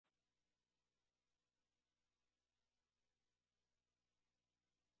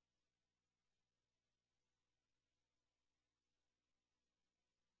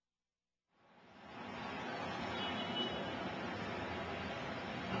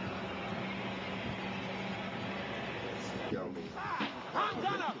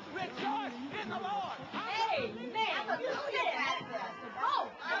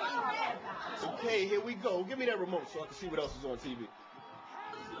Okay, here we go. Give me that remote so I can see what else is on TV.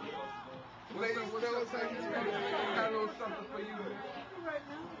 What else I got a little something for you. All right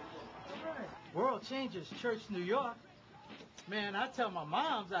now. All right. World Changers Church, New York. Man, I tell my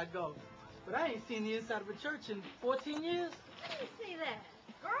moms I go, but I ain't seen the inside of a church in 14 years. I didn't see that.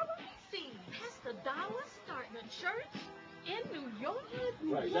 Girl, let me see. Pastor Dollar starting a church in New York?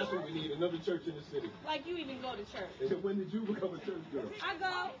 Right, that's what we need, another church in the city. Like you even go to church. And when did you become a church girl? I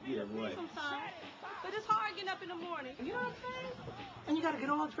go. Yeah, right. Sometimes. But it's hard getting up in the morning. You know what I'm saying? And you got to get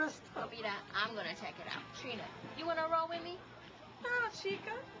all dressed up. Rita, I'm going to check it out. Trina, you want to roll with me? Nah,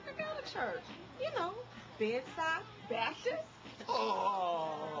 Chica. I got a church. You know, bedside Baptist.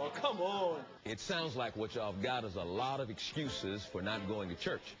 Oh, come on. It sounds like what y'all have got is a lot of excuses for not going to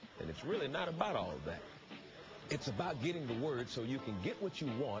church. And it's really not about all of that. It's about getting the word so you can get what you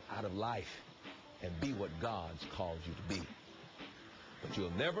want out of life and be what God's called you to be. But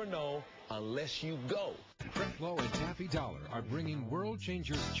you'll never know unless you go. Creflo and Taffy Dollar are bringing World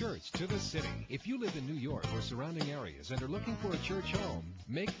Changers Church to the city. If you live in New York or surrounding areas and are looking for a church home,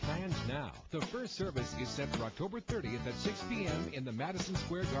 make plans now. The first service is set for October 30th at 6 p.m. in the Madison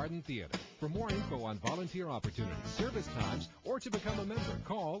Square Garden Theater. For more info on volunteer opportunities, service times, or to become a member,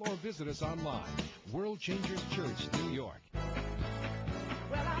 call or visit us online. World Changers Church, New York.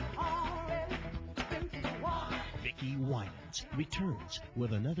 Well, I've already been to the water. Vicki Winans returns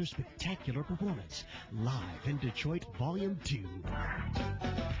with another spectacular performance, live in Detroit Volume 2.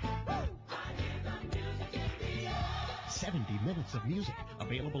 70 minutes of music,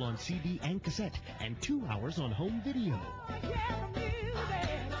 available on CD and cassette, and 2 hours on home video.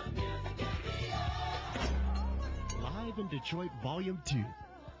 Live in Detroit Volume 2.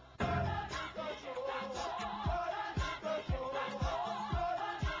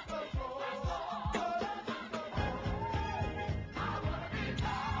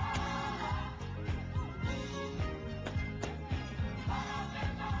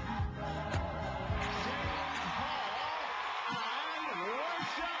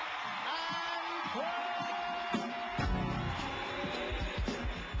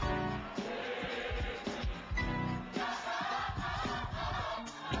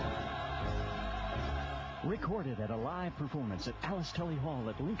 Recorded at a live performance at Alice Tully Hall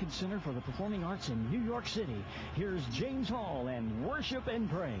at Lincoln Center for the Performing Arts in New York City. Here's James Hall and Worship and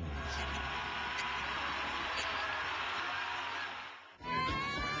Praise.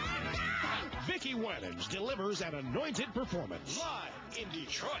 Vicki Winans delivers an anointed performance. Live in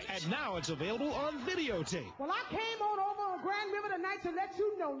Detroit. And now it's available on videotape. Well, I came on over on Grand River tonight to let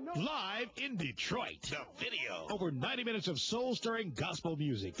you know. Live in Detroit. The video. Over 90 minutes of soul-stirring gospel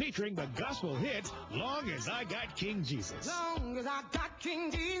music featuring the gospel hit, Long As I Got King Jesus. Long as I got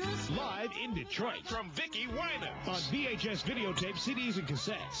King Jesus. Live in Detroit. From Vicki Winans. On VHS videotape, CDs, and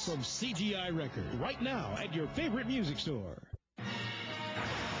cassettes. From CGI Record. Right now at your favorite music store.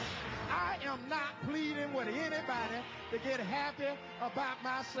 I am not pleading with anybody to get happy about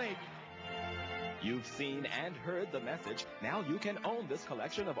my Savior. You've seen and heard the message. Now you can own this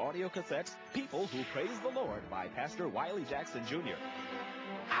collection of audio cassettes, People Who Praise the Lord by Pastor Wiley Jackson Jr.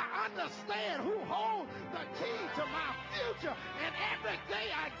 I understand who holds the key to my future, and every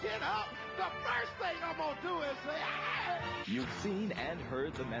day I get up, the first thing I'm going to do is say, hey! You've seen and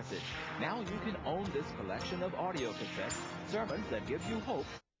heard the message. Now you can own this collection of audio cassettes, sermons that give you hope.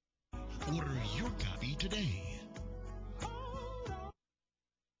 Order your copy today.